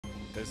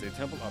Desde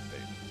Temple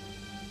Update.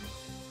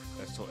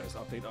 Esto es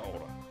Update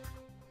Ahora.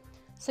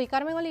 Soy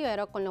Carmen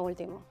Olivero con lo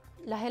último.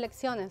 Las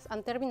elecciones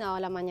han terminado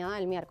la mañana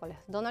del miércoles.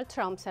 Donald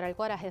Trump será el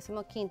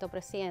 45º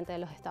presidente de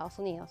los Estados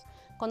Unidos,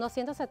 con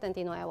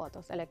 279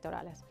 votos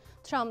electorales.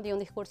 Trump dio un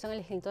discurso en el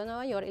Hilton de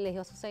Nueva York y le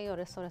dijo a sus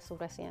seguidores sobre su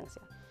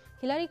presidencia.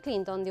 Hillary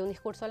Clinton dio un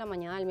discurso la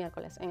mañana del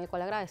miércoles en el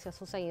cual agradeció a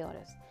sus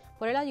seguidores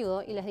por el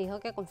ayudo y les dijo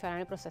que confiaran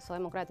en el proceso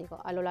democrático.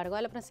 A lo largo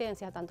de la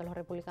presidencia, tanto los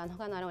republicanos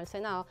ganaron el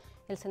Senado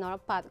y el senador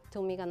Pat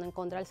Toomey ganó en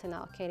contra del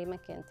Senado Katie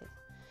McEntee.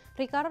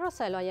 Ricardo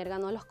Rossello ayer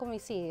ganó los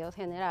comicios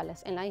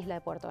generales en la isla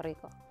de Puerto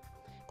Rico,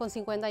 con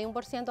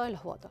 51% de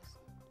los votos.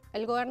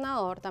 El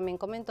gobernador también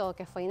comentó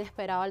que fue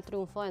inesperado el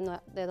triunfo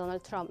de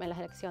Donald Trump en las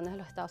elecciones de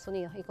los Estados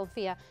Unidos y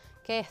confía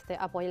que este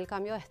apoye el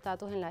cambio de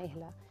estatus en la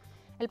isla.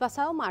 El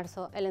pasado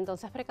marzo, el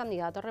entonces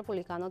precandidato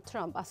republicano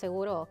Trump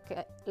aseguró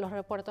que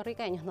los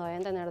puertorriqueños no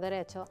deben tener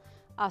derecho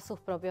a sus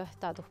propios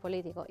estatus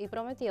políticos y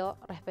prometió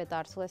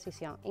respetar su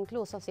decisión,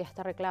 incluso si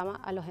ésta reclama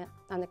a la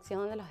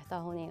anexión de los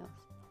Estados Unidos.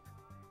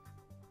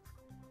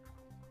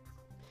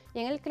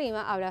 Y en el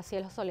clima habrá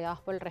cielos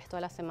soleados por el resto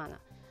de la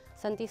semana.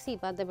 Se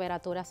anticipa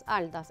temperaturas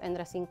altas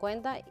entre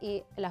 50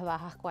 y las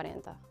bajas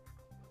 40.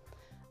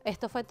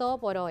 Esto fue todo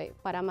por hoy.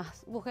 Para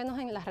más, búsquenos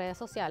en las redes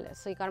sociales.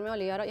 Soy Carmen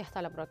Olivero y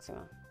hasta la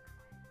próxima.